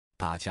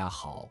大家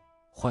好，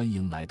欢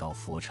迎来到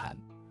佛禅。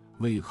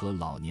为何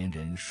老年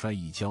人摔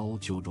一跤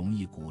就容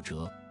易骨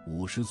折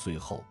？50岁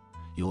后，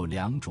有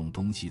2种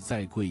东西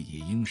再贵也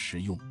应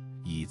食用，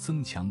以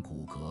增强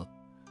骨骼。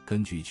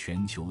根据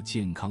全球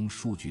健康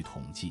数据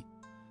统计，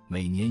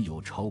每年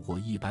有超过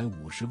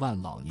150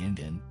万老年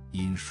人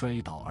因摔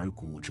倒而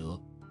骨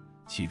折，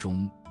其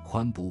中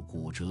髋部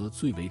骨折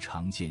最为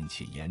常见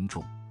且严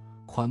重。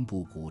髋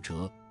部骨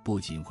折不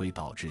仅会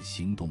导致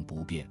行动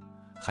不便，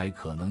还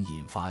可能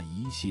引发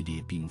一系列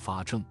并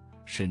发症，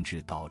甚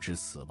至导致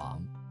死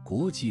亡。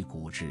国际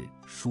骨质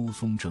疏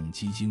松症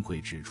基金会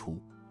指出，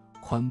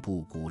髋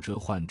部骨折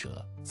患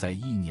者在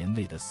1年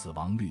内的死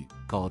亡率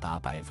高达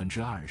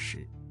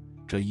 20%，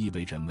 这意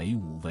味着每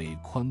5位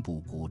髋部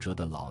骨折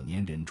的老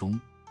年人中，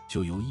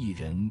就有1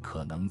人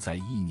可能在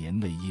1年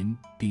内因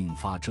并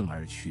发症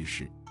而去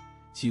世。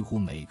几乎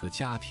每个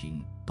家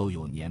庭都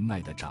有年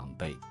迈的长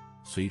辈，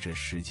随着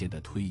时间的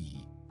推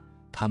移，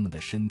他们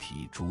的身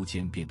体逐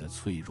渐变得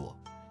脆弱，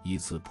一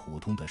次普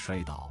通的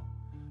摔倒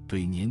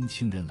对年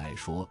轻人来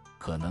说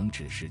可能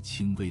只是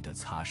轻微的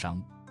擦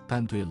伤，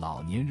但对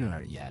老年人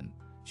而言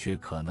却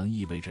可能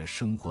意味着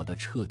生活的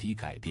彻底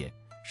改变，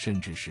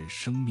甚至是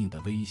生命的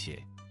威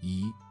胁。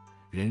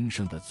人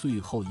生的最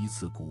后一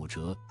次骨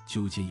折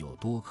究竟有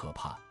多可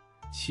怕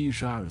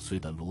？72岁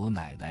的罗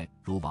奶奶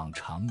如往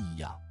常一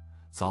样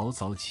早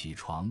早起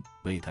床，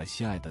为她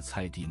心爱的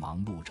菜地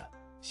忙碌着。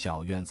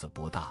小院子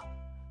不大，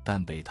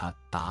但被她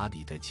打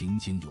理得井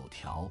井有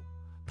条，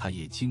她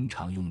也经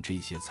常用这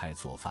些菜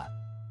做饭。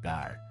然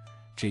而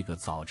这个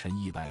早晨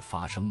意外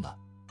发生了。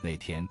那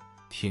天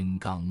天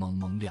刚蒙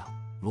蒙亮，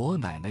罗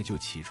奶奶就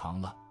起床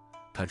了。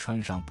她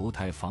穿上不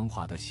太防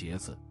滑的鞋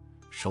子，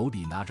手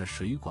里拿着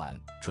水管，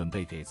准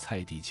备给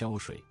菜地浇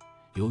水。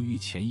由于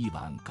前一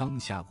晚刚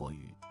下过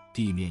雨，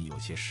地面有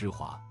些湿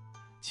滑，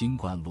尽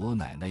管罗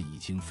奶奶已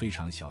经非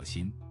常小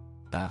心，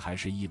但还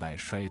是意外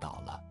摔倒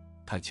了。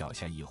她脚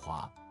下一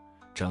滑，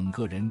整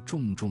个人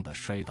重重地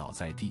摔倒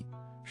在地，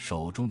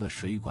手中的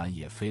水管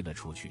也飞了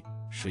出去，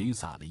水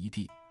洒了一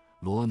地。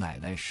罗奶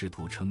奶试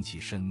图撑起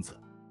身子，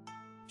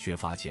却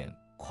发现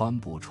髋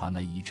部传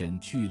来一阵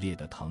剧烈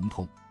的疼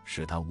痛，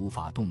使她无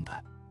法动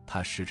弹。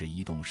她试着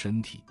移动身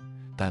体，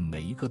但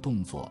每一个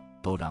动作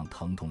都让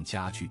疼痛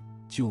加剧。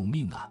救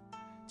命啊！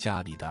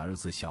家里的儿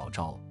子小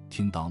赵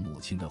听到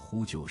母亲的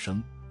呼救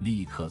声，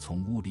立刻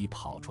从屋里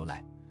跑出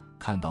来，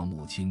看到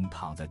母亲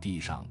躺在地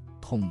上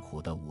痛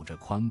苦地捂着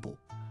髋部，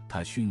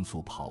他迅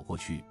速跑过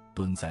去，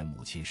蹲在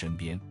母亲身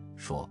边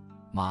说：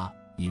妈，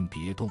您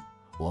别动，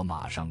我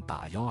马上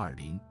打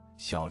120。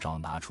小赵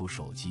拿出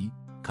手机，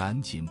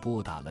赶紧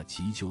拨打了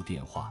急救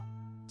电话。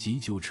急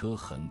救车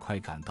很快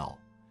赶到，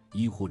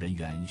医护人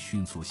员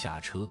迅速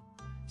下车，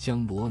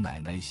将罗奶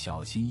奶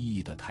小心翼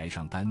翼地抬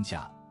上担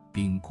架，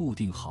并固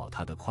定好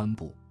她的髋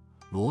部。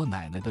罗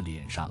奶奶的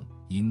脸上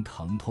因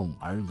疼痛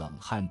而冷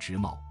汗直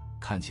冒，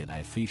看起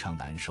来非常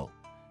难受。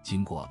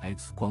经过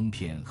X 光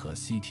片和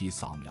CT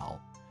扫描，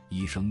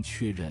医生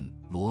确认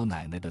罗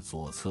奶奶的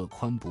左侧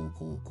髋部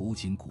股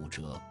颈骨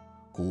折。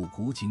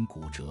股颈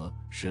骨折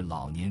是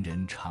老年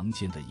人常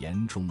见的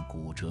严重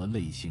骨折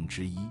类型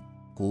之一。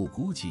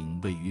股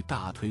颈位于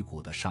大腿骨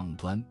的上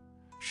端，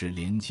是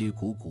连接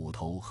骨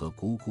头和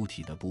股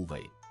体的部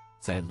位。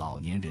在老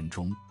年人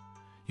中，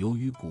由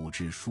于骨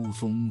质疏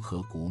松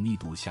和骨密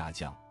度下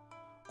降，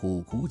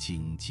股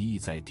颈极易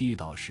在跌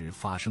倒时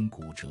发生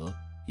骨折，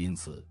因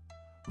此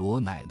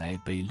罗奶奶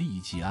被立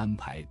即安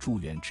排住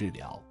院治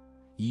疗。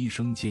医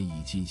生建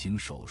议进行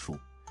手术，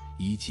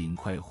以尽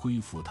快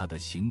恢复她的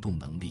行动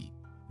能力。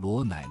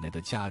罗奶奶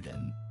的家人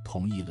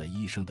同意了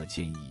医生的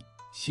建议。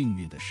幸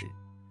运的是，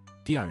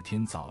第2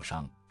天早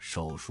上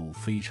手术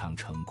非常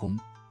成功，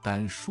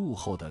但术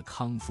后的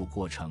康复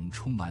过程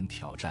充满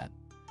挑战。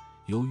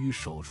由于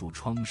手术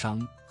创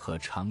伤和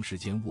长时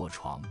间卧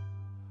床，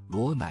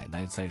罗奶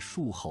奶在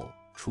术后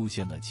出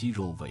现了肌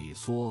肉萎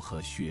缩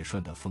和血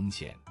栓的风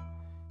险。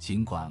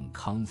尽管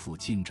康复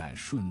进展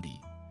顺利，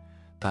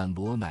但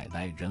罗奶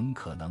奶仍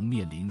可能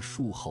面临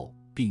术后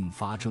并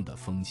发症的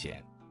风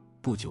险。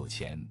不久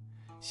前，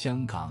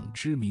香港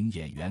知名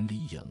演员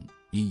李颖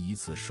因一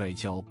次摔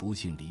跤不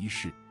幸离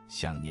世，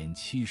享年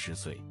70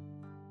岁。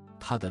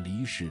他的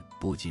离世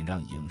不仅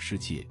让影视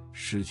界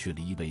失去了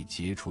一位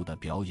杰出的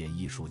表演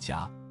艺术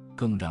家，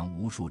更让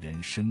无数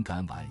人深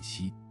感惋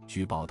惜。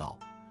据报道，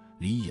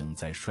李颖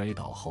在摔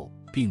倒后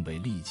并未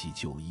立即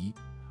就医，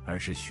而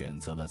是选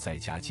择了在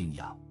家静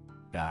养。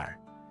然而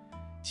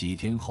几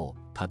天后，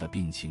他的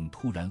病情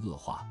突然恶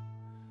化，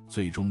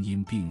最终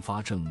因并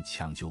发症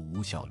抢救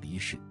无效离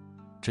世。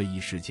这一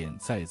事件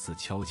再次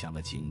敲响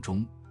了警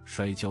钟，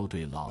摔跤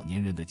对老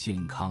年人的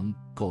健康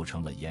构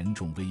成了严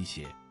重威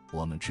胁。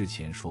我们之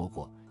前说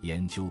过，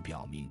研究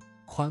表明，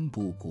髋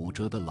部骨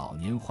折的老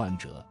年患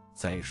者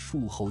在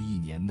术后1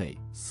年内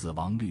死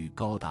亡率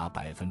高达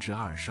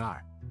 22%。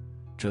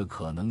这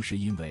可能是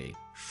因为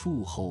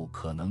术后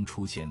可能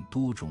出现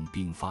多种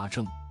并发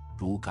症，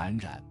如感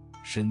染、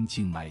深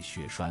静脉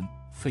血栓、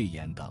肺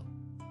炎等。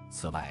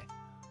此外，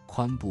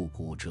髋部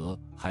骨折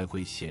还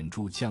会显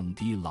著降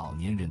低老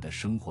年人的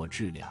生活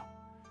质量，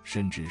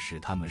甚至使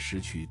他们失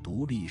去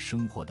独立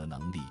生活的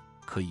能力。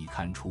可以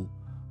看出，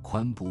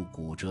髋部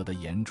骨折的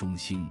严重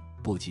性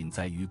不仅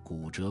在于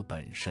骨折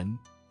本身，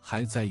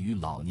还在于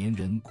老年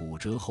人骨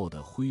折后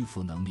的恢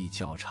复能力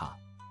较差。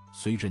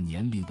随着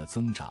年龄的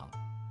增长，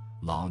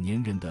老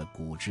年人的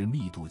骨质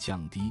密度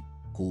降低，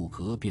骨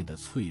骼变得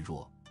脆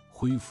弱，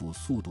恢复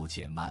速度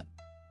减慢，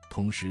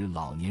同时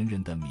老年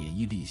人的免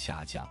疫力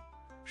下降，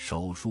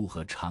手术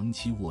和长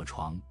期卧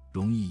床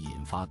容易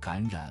引发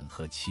感染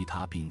和其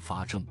他并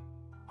发症。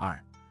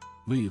二、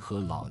为何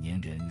老年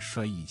人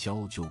摔一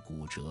跤就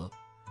骨折？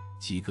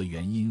几个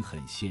原因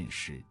很现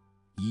实。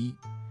一、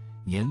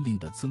年龄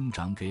的增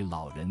长给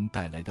老人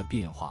带来的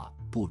变化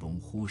不容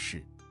忽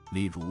视，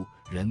例如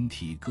人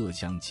体各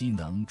项机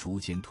能逐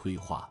渐退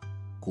化，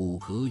骨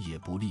骼也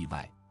不例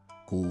外。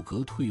骨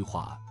骼退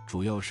化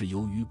主要是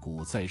由于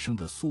骨再生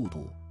的速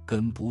度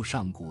跟不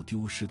上骨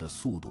丢失的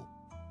速度。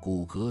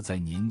骨骼在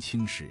年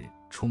轻时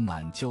充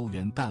满胶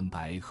原蛋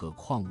白和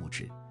矿物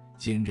质，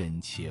坚韧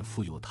且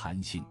富有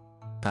弹性，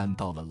但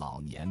到了老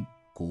年，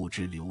骨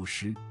质流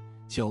失，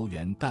胶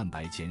原蛋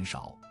白减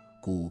少，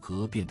骨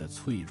骼变得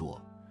脆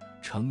弱，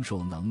承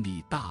受能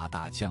力大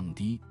大降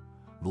低。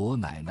罗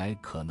奶奶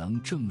可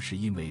能正是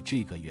因为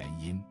这个原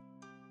因，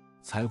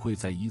才会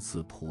在一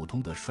次普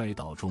通的摔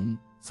倒中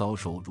遭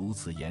受如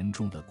此严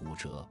重的骨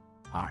折。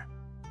二、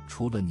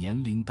除了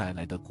年龄带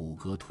来的骨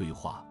骼退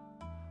化，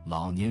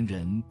老年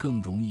人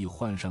更容易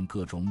患上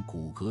各种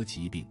骨骼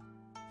疾病，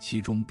其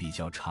中比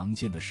较常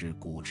见的是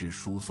骨质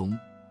疏松。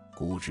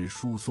骨质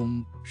疏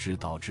松是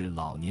导致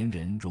老年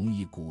人容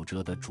易骨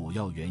折的主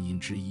要原因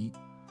之一。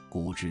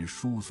骨质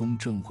疏松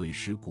症会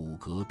使骨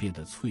骼变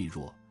得脆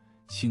弱，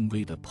轻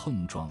微的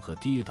碰撞和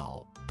跌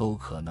倒都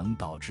可能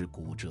导致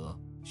骨折。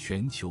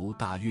全球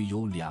大约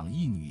有2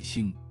亿女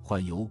性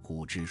患有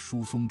骨质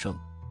疏松症，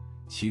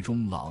其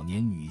中老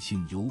年女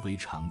性尤为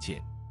常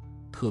见，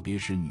特别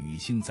是女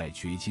性在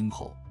绝经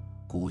后，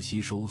骨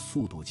吸收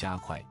速度加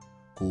快，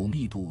骨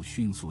密度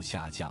迅速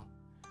下降。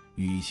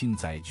女性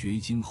在绝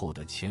经后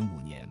的前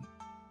5年，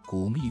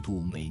骨密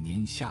度每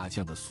年下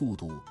降的速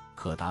度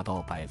可达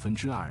到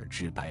 2%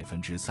 至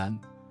 3%。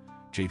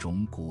这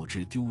种骨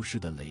质丢失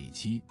的累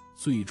积，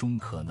最终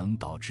可能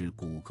导致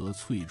骨骼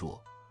脆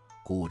弱。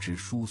骨质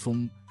疏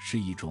松是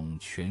一种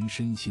全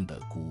身性的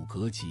骨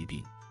骼疾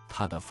病，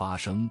它的发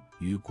生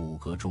与骨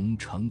骼中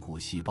成骨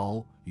细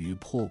胞与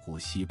破骨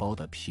细胞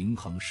的平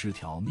衡失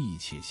调密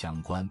切相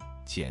关。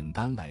简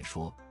单来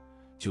说，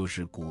就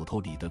是骨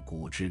头里的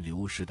骨质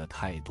流失的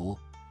太多，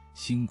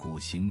新骨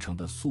形成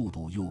的速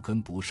度又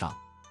跟不上，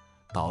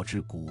导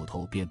致骨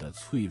头变得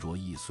脆弱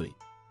易碎。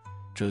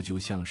这就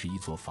像是一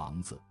座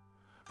房子，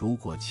如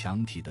果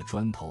墙体的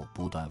砖头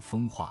不断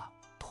风化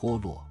脱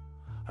落，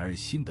而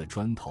新的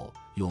砖头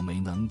又没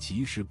能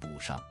及时补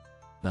上，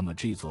那么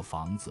这座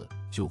房子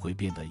就会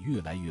变得越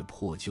来越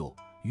破旧，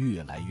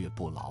越来越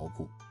不牢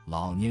固。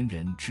老年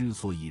人之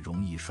所以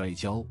容易摔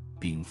跤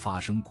并发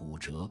生骨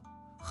折，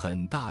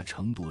很大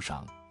程度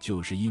上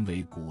就是因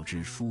为骨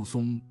质疏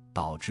松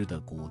导致的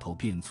骨头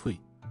变脆。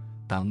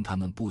当他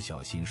们不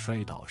小心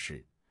摔倒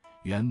时，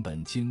原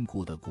本坚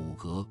固的骨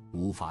骼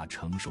无法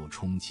承受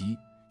冲击，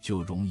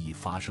就容易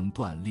发生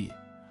断裂，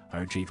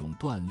而这种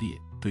断裂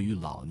对于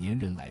老年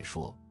人来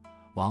说，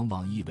往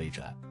往意味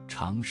着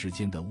长时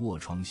间的卧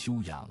床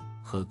休养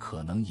和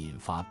可能引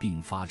发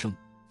并发症。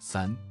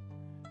三、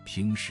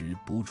平时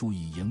不注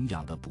意营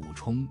养的补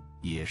充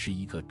也是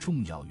一个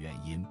重要原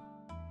因。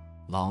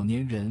老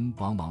年人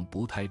往往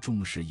不太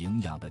重视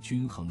营养的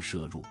均衡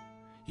摄入，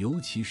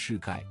尤其是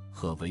钙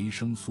和维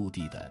生素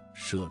D 的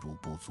摄入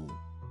不足。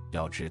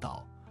要知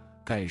道，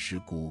钙是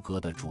骨骼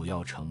的主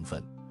要成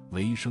分，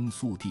维生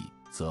素 D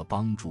则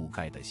帮助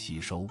钙的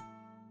吸收，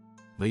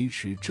维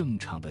持正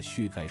常的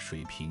血钙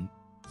水平，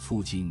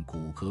促进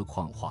骨骼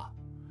矿化。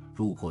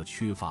如果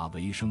缺乏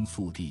维生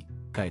素 D，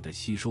 钙的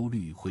吸收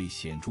率会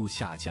显著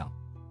下降，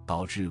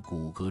导致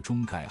骨骼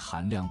中钙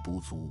含量不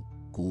足，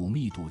骨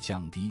密度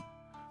降低。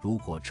如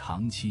果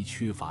长期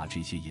缺乏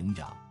这些营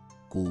养，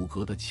骨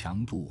骼的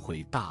强度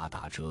会大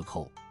打折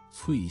扣，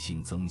脆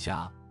性增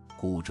加，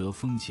骨折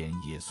风险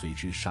也随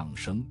之上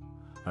升。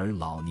而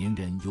老年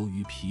人由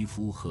于皮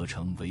肤合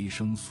成维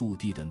生素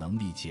D 的能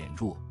力减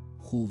弱，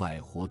户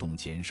外活动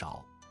减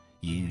少，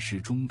饮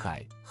食中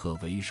钙和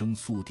维生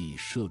素 D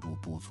摄入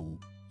不足，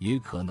也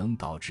可能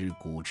导致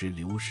骨质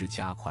流失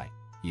加快。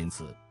因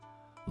此，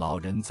老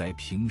人在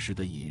平时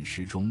的饮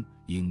食中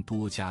应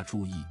多加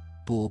注意，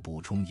多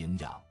补充营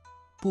养，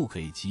不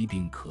给疾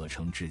病可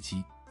乘之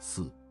机。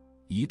四、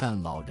一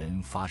旦老人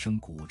发生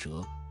骨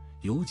折，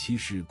尤其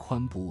是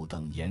髋部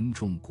等严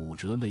重骨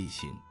折类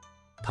型，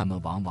他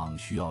们往往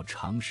需要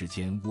长时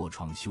间卧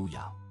床休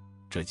养。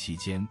这期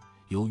间，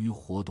由于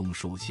活动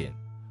受限，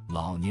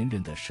老年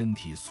人的身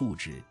体素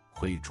质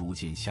会逐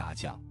渐下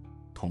降，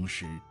同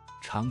时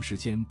长时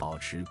间保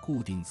持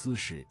固定姿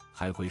势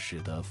还会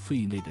使得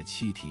肺内的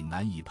气体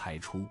难以排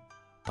出，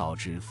导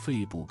致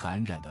肺部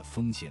感染的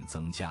风险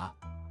增加。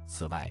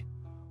此外，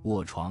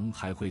卧床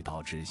还会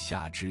导致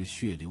下肢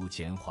血流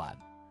减缓，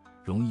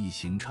容易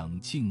形成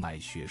静脉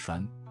血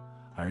栓，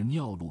而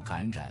尿路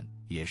感染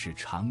也是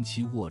长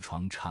期卧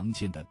床常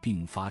见的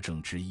并发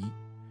症之一。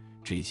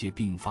这些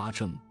并发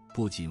症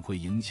不仅会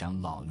影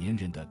响老年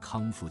人的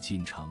康复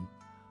进程，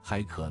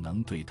还可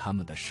能对他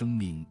们的生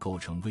命构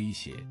成威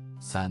胁。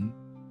3、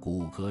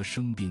骨骼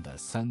生病的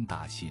3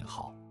大信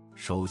号。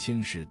首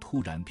先是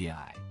突然变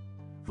矮，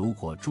如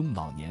果中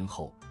老年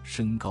后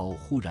身高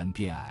忽然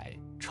变矮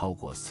超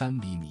过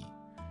3厘米，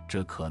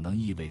这可能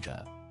意味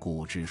着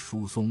骨质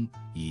疏松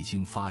已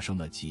经发生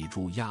了脊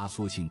柱压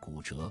缩性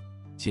骨折，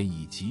建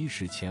议及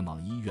时前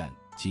往医院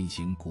进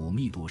行骨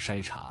密度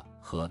筛查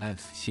和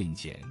X 线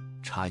检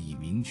查以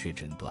明确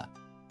诊断。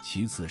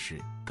其次是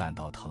感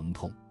到疼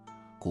痛，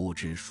骨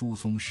质疏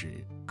松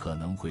时可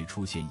能会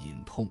出现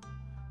隐痛、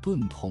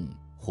钝痛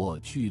或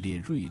剧烈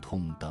锐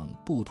痛等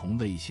不同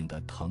类型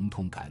的疼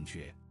痛感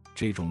觉，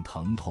这种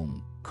疼痛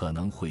可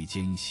能会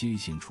间歇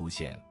性出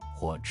现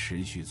或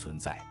持续存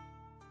在，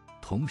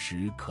同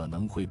时可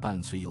能会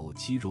伴随有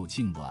肌肉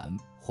痉挛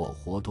或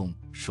活动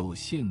受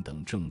限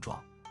等症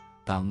状。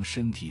当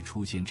身体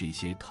出现这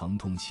些疼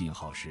痛信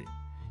号时，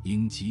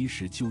应及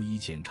时就医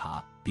检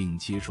查并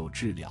接受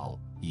治疗，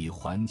以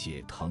缓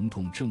解疼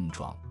痛症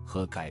状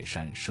和改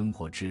善生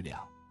活质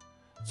量。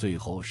最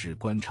后是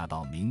观察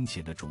到明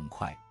显的肿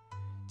块、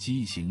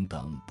畸形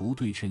等不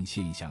对称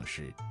现象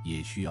时，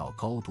也需要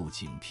高度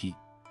警惕，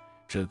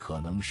这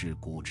可能是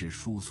骨质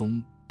疏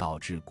松导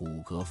致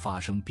骨骼发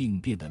生病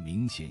变的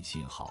明显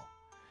信号，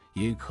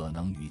也可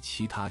能与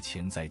其他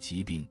潜在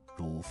疾病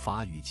如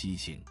发育畸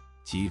形、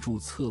脊柱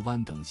侧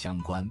弯等相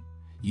关，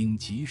应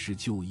及时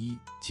就医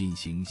进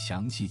行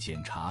详细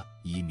检查，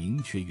以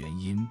明确原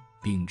因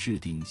并制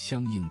定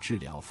相应治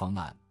疗方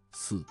案。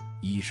4、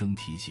医生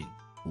提醒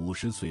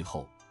：50岁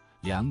后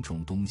2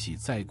种东西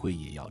再贵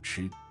也要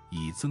吃，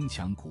以增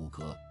强骨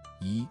骼。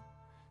1、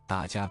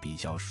大家比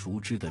较熟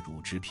知的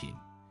乳制品。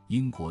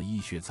英国医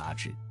学杂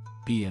志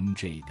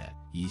BMJ 的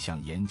一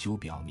项研究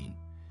表明，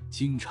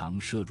经常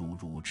摄入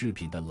乳制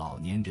品的老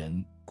年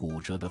人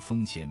骨折的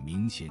风险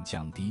明显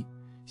降低，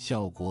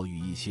效果与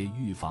一些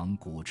预防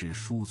骨质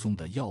疏松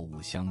的药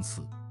物相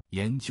似。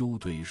研究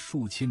对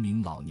数千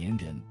名老年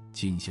人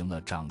进行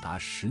了长达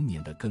10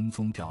年的跟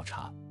踪调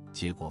查，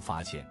结果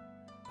发现，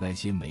那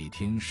些每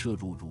天摄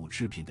入乳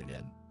制品的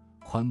人，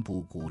髋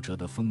部骨折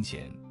的风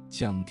险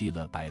降低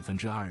了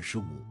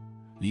 25%。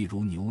 例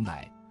如牛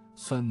奶、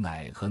酸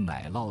奶和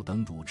奶酪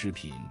等乳制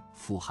品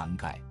富含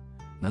钙，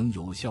能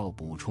有效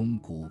补充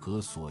骨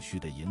骼所需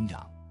的营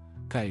养。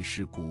钙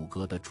是骨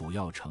骼的主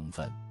要成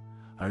分，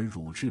而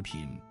乳制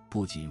品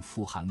不仅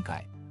富含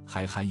钙，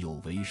还含有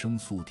维生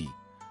素 D，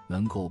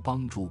 能够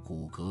帮助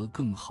骨骼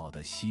更好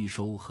地吸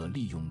收和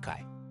利用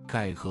钙。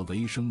钙和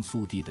维生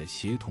素 D 的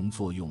协同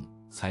作用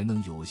才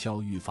能有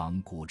效预防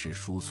骨质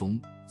疏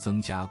松，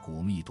增加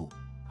骨密度。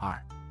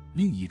2、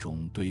另一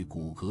种对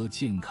骨骼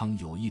健康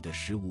有益的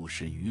食物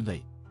是鱼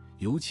类，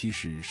尤其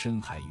是深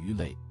海鱼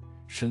类。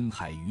深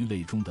海鱼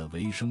类中的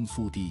维生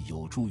素 D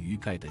有助于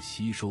钙的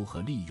吸收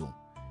和利用，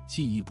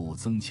进一步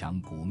增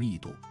强骨密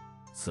度。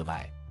此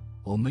外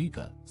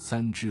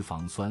，Omega-3 脂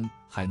肪酸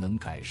还能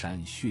改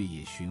善血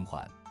液循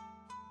环，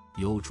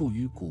有助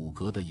于骨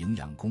骼的营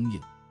养供应。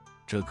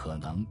这可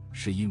能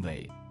是因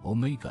为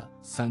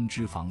Omega-3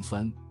 脂肪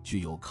酸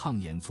具有抗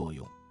炎作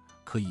用，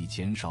可以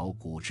减少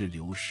骨质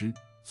流失，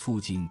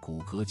促进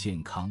骨骼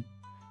健康。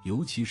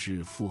尤其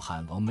是富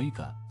含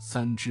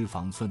Omega-3 脂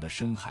肪酸的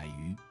深海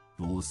鱼，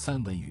如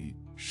三文鱼、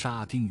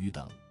沙丁鱼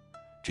等。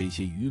这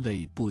些鱼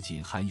类不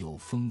仅含有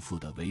丰富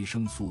的维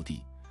生素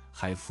D，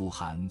 还富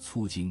含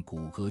促进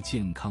骨骼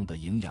健康的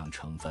营养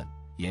成分。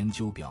研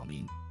究表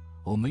明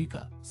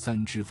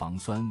，Omega-3 脂肪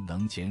酸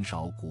能减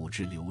少骨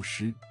质流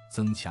失，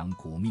增强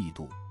骨密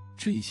度。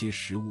这些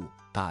食物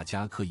大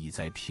家可以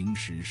在平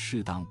时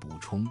适当补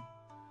充，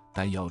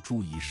但要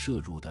注意摄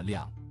入的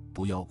量，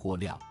不要过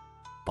量。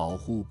保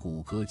护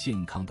骨骼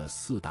健康的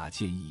4大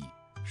建议，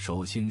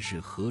首先是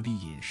合理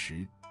饮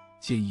食，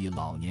建议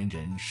老年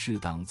人适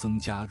当增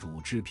加乳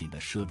制品的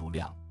摄入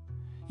量，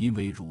因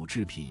为乳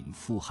制品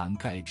富含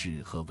钙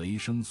质和维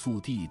生素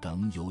D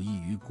等有益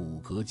于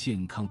骨骼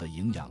健康的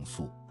营养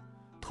素。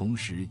同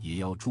时也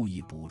要注意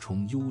补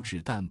充优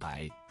质蛋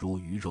白，如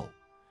鱼肉、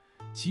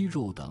鸡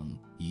肉等，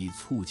以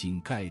促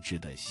进钙质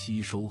的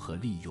吸收和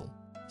利用。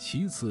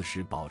其次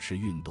是保持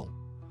运动，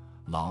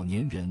老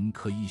年人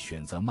可以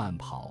选择慢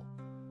跑、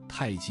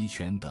太极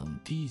拳等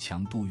低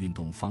强度运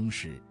动方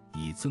式，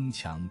以增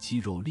强肌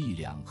肉力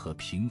量和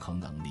平衡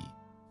能力，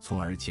从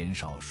而减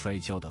少摔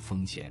跤的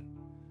风险。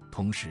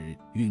同时，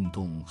运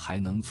动还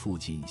能促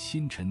进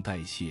新陈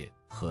代谢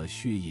和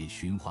血液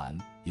循环，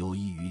有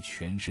益于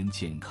全身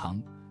健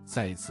康。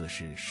再次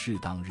是适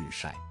当日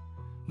晒，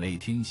每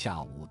天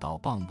下午到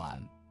傍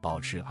晚保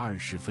持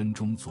20分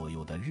钟左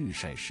右的日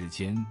晒时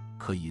间，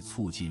可以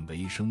促进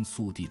维生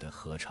素 D 的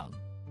合成，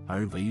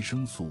而维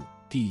生素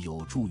D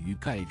有助于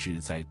钙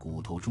质在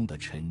骨头中的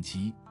沉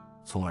积，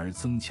从而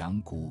增强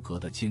骨骼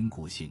的坚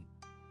固性。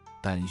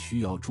但需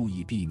要注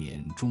意避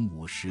免中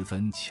午时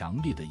分强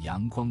烈的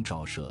阳光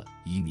照射，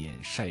以免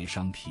晒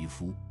伤皮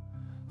肤。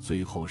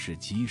最后是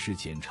及时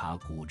检查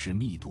骨质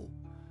密度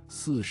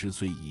，40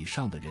岁以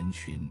上的人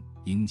群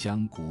应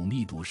将骨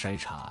密度筛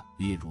查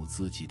列入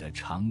自己的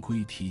常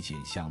规体检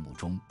项目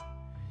中，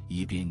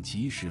以便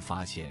及时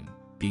发现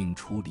并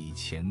处理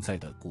潜在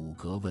的骨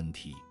骼问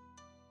题。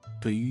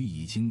对于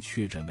已经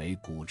确诊为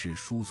骨质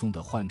疏松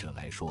的患者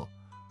来说，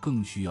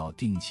更需要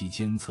定期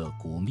监测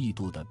骨密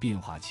度的变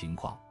化情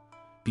况，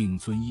并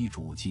遵医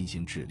嘱进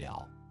行治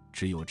疗。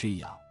只有这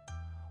样，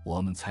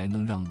我们才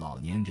能让老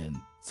年人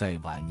在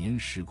晚年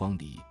时光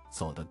里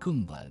走得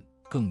更稳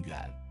更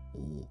远。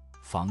5.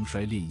 防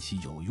摔练习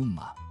有用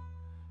吗？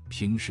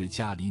平时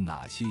家里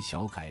哪些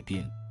小改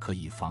变可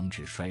以防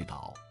止摔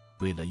倒？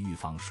为了预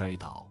防摔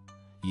倒，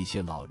一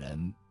些老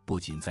人不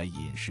仅在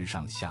饮食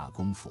上下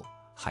功夫，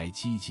还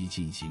积极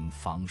进行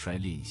防摔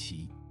练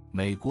习。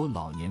美国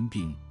老年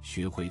病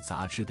学会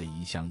杂志的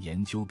一项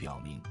研究表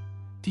明，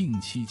定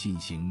期进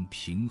行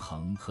平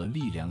衡和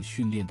力量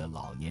训练的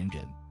老年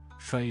人，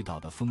摔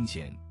倒的风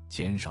险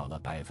减少了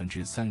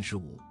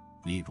 35%。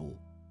 例如，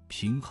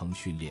平衡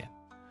训练、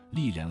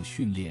力量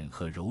训练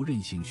和柔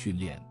韧性训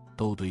练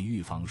都对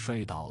预防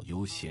摔倒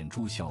有显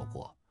著效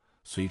果。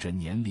随着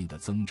年龄的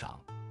增长，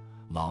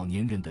老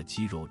年人的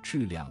肌肉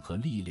质量和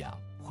力量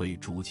会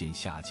逐渐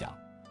下降，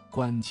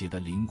关节的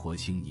灵活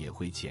性也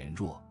会减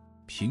弱。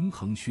平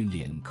衡训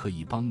练可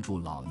以帮助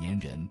老年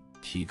人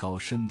提高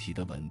身体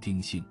的稳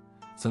定性，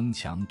增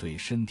强对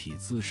身体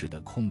姿势的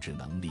控制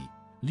能力。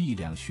力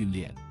量训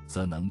练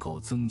则能够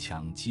增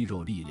强肌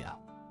肉力量，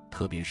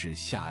特别是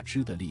下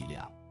肢的力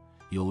量，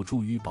有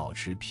助于保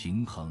持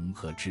平衡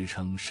和支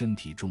撑身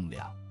体重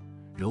量。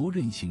柔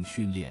韧性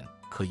训练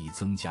可以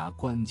增加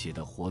关节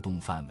的活动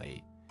范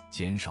围，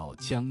减少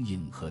僵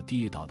硬和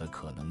跌倒的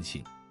可能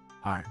性。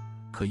2.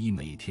 可以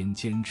每天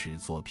坚持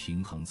做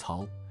平衡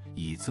操，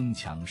以增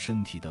强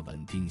身体的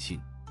稳定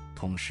性。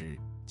同时，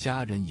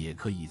家人也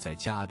可以在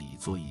家里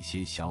做一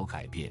些小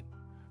改变，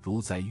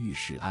如在浴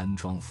室安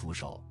装扶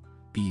手，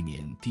避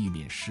免地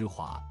面湿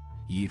滑，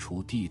移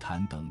除地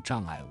毯等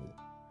障碍物。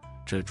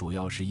这主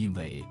要是因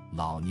为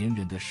老年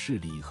人的视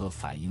力和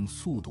反应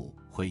速度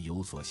会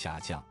有所下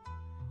降，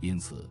因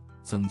此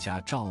增加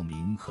照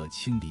明和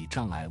清理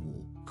障碍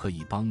物可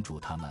以帮助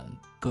他们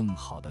更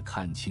好地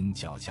看清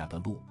脚下的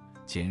路，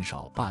减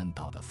少绊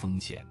倒的风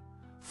险。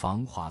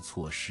防滑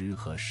措施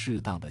和适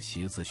当的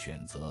鞋子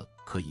选择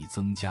可以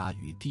增加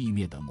与地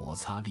面的摩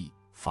擦力，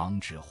防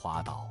止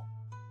滑倒。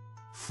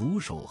扶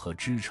手和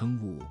支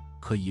撑物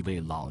可以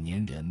为老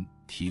年人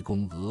提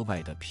供额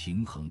外的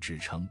平衡支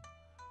撑，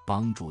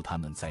帮助他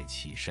们在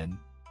起身、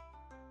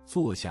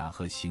坐下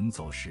和行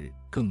走时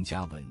更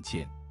加稳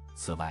健。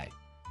此外，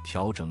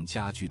调整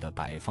家具的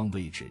摆放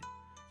位置，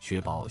确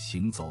保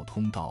行走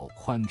通道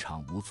宽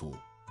敞无阻，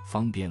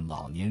方便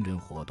老年人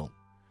活动。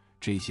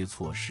这些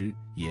措施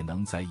也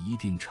能在一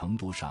定程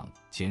度上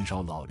减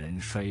少老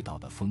人摔倒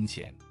的风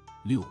险。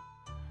6.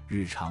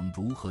 日常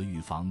如何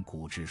预防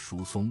骨质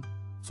疏松？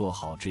做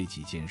好这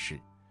几件事，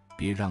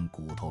别让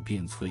骨头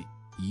变脆。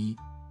1.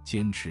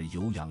 坚持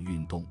有氧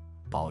运动，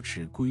保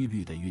持规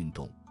律的运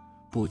动，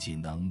不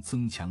仅能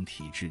增强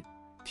体质，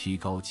提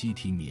高机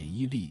体免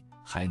疫力，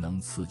还能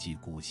刺激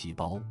骨细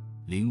胞，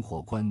灵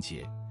活关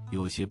节。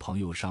有些朋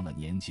友上了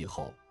年纪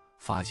后，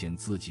发现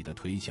自己的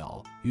腿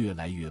脚越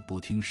来越不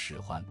听使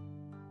唤，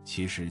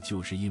其实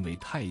就是因为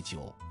太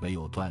久没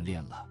有锻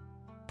炼了。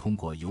通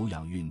过有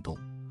氧运动，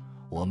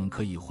我们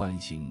可以唤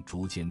醒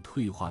逐渐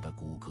退化的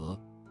骨骼，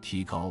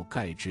提高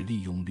钙质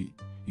利用率，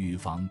预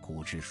防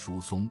骨质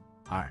疏松。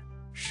2.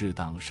 适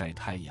当晒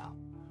太阳。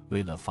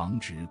为了防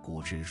止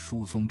骨质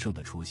疏松症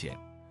的出现，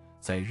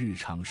在日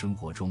常生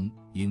活中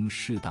应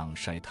适当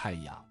晒太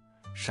阳。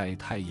晒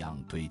太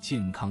阳对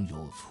健康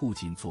有促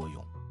进作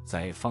用，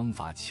在方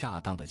法恰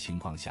当的情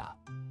况下，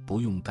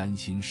不用担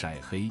心晒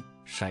黑、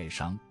晒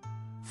伤，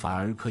反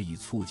而可以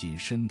促进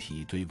身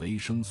体对维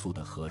生素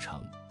的合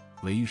成。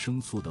维生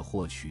素的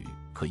获取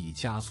可以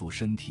加速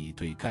身体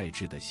对钙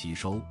质的吸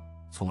收，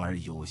从而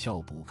有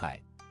效补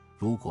钙。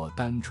如果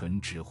单纯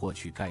只获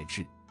取钙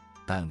质，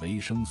但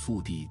维生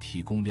素 D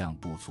提供量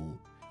不足，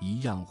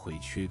一样会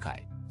缺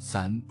钙。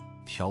3.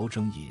 调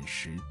整饮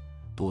食，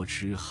多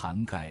吃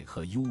含钙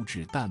和优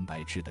质蛋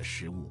白质的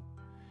食物，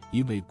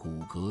因为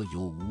骨骼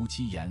由无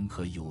机盐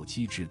和有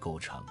机质构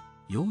成，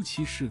尤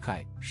其是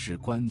钙是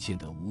关键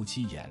的无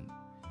机盐，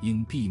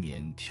应避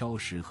免挑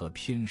食和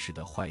偏食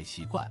的坏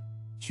习惯，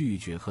拒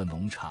绝喝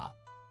浓茶、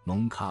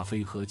浓咖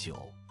啡和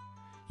酒，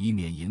以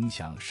免影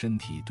响身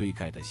体对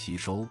钙的吸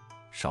收。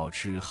少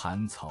吃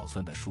含草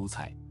酸的蔬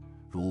菜，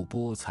如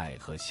菠菜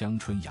和香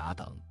椿芽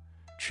等，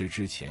吃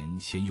之前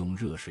先用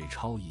热水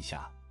焯一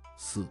下。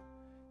4.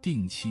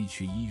 定期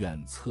去医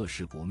院测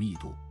试骨密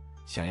度，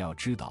想要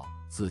知道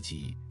自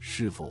己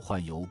是否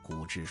患有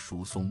骨质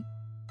疏松。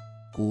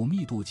骨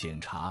密度检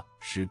查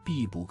是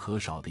必不可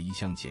少的一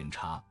项检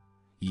查，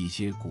一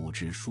些骨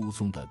质疏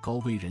松的高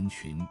危人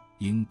群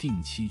应定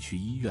期去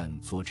医院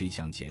做这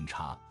项检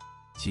查，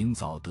尽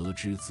早得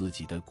知自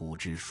己的骨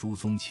质疏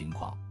松情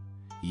况，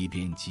以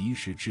便及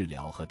时治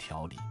疗和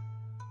调理。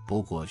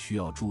不过需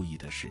要注意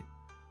的是，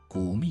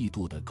骨密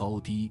度的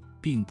高低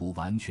并不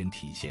完全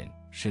体现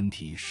身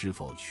体是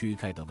否缺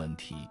钙的问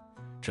题，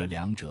这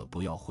两者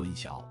不要混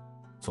淆。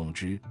总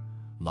之，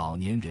老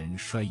年人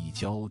摔一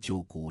跤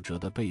就骨折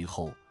的背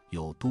后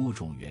有多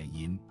种原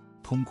因，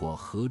通过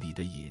合理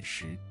的饮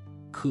食、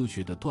科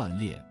学的锻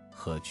炼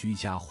和居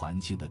家环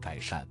境的改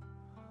善，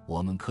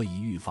我们可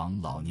以预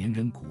防老年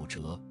人骨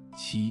折。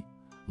7.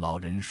 老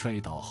人摔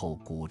倒后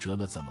骨折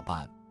了怎么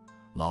办？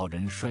老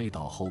人摔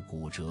倒后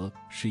骨折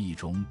是一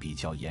种比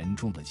较严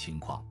重的情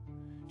况，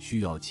需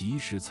要及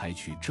时采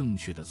取正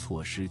确的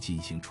措施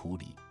进行处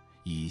理。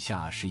以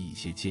下是一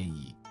些建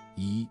议：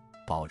 1.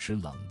 保持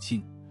冷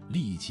静，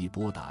立即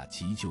拨打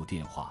急救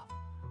电话，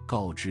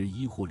告知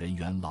医护人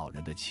员老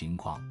人的情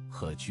况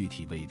和具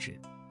体位置。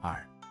 2.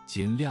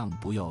 尽量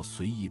不要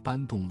随意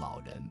搬动老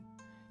人，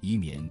以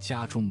免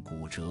加重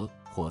骨折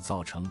或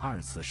造成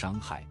2次伤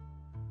害。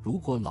如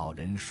果老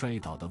人摔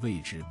倒的位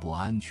置不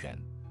安全，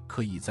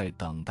可以在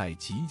等待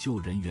急救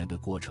人员的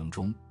过程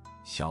中，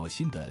小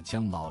心地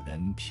将老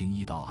人平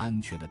移到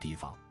安全的地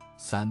方。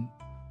 3.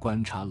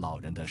 观察老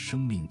人的生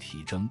命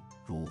体征，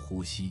如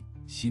呼吸、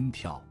心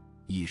跳、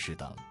意识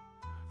等，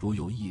如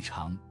有异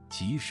常，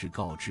及时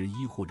告知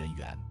医护人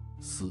员。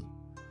 4.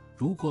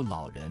 如果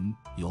老人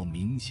有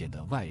明显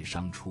的外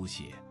伤出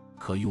血，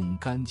可用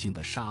干净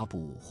的纱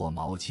布或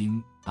毛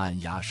巾按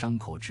压伤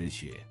口止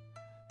血，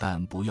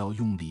但不要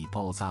用力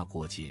包扎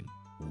过紧。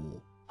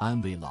 5.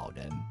 安慰老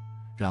人，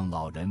让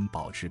老人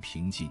保持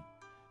平静，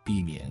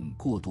避免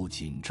过度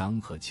紧张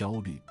和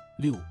焦虑。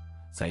 6.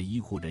 在医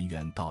护人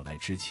员到来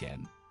之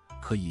前，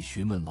可以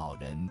询问老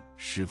人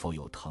是否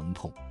有疼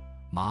痛、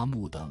麻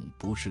木等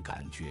不适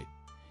感觉，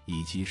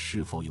以及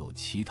是否有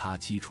其他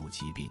基础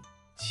疾病。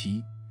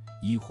 7.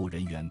 医护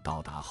人员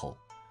到达后，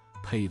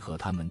配合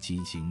他们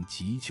进行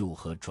急救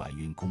和转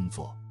运工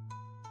作，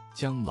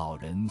将老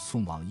人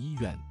送往医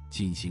院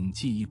进行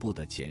进一步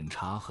的检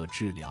查和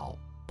治疗。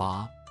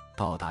 8.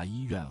 到达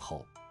医院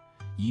后，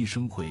医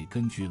生会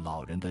根据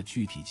老人的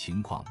具体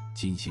情况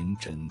进行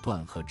诊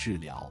断和治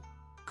疗，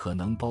可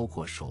能包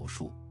括手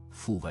术、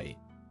复位、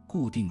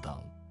固定等。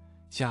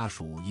家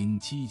属应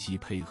积极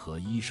配合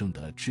医生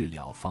的治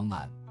疗方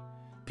案，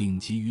并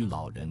给予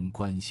老人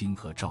关心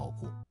和照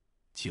顾。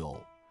 9.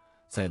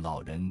 在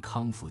老人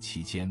康复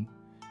期间，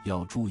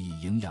要注意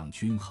营养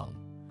均衡，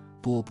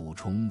多补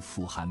充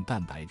富含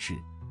蛋白质、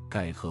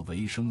钙和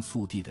维生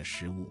素 D 的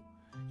食物，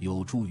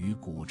有助于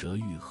骨折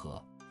愈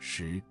合。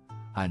 10.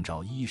 按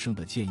照医生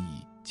的建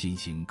议进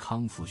行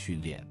康复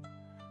训练，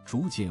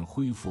逐渐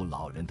恢复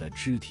老人的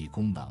肢体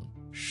功能。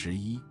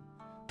 11.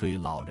 对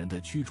老人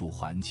的居住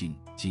环境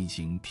进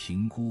行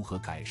评估和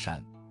改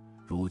善，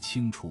如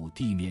清除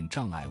地面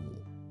障碍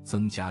物、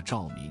增加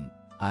照明、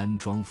安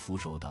装扶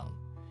手等，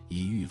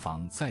以预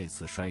防再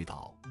次摔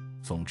倒。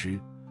总之，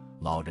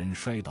老人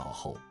摔倒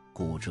后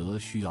骨折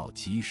需要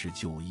及时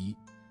就医，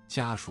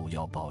家属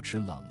要保持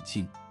冷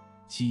静，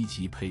积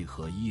极配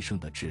合医生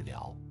的治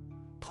疗，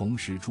同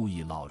时注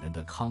意老人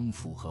的康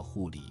复和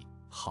护理。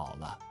好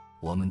了，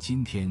我们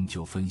今天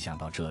就分享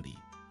到这里，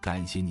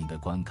感谢您的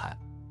观看，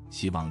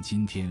希望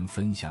今天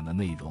分享的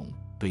内容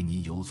对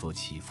您有所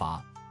启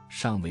发。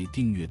尚未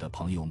订阅的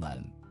朋友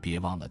们，别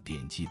忘了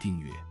点击订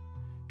阅，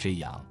这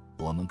样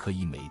我们可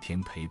以每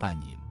天陪伴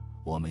您。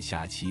我们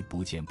下期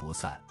不见不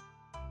散。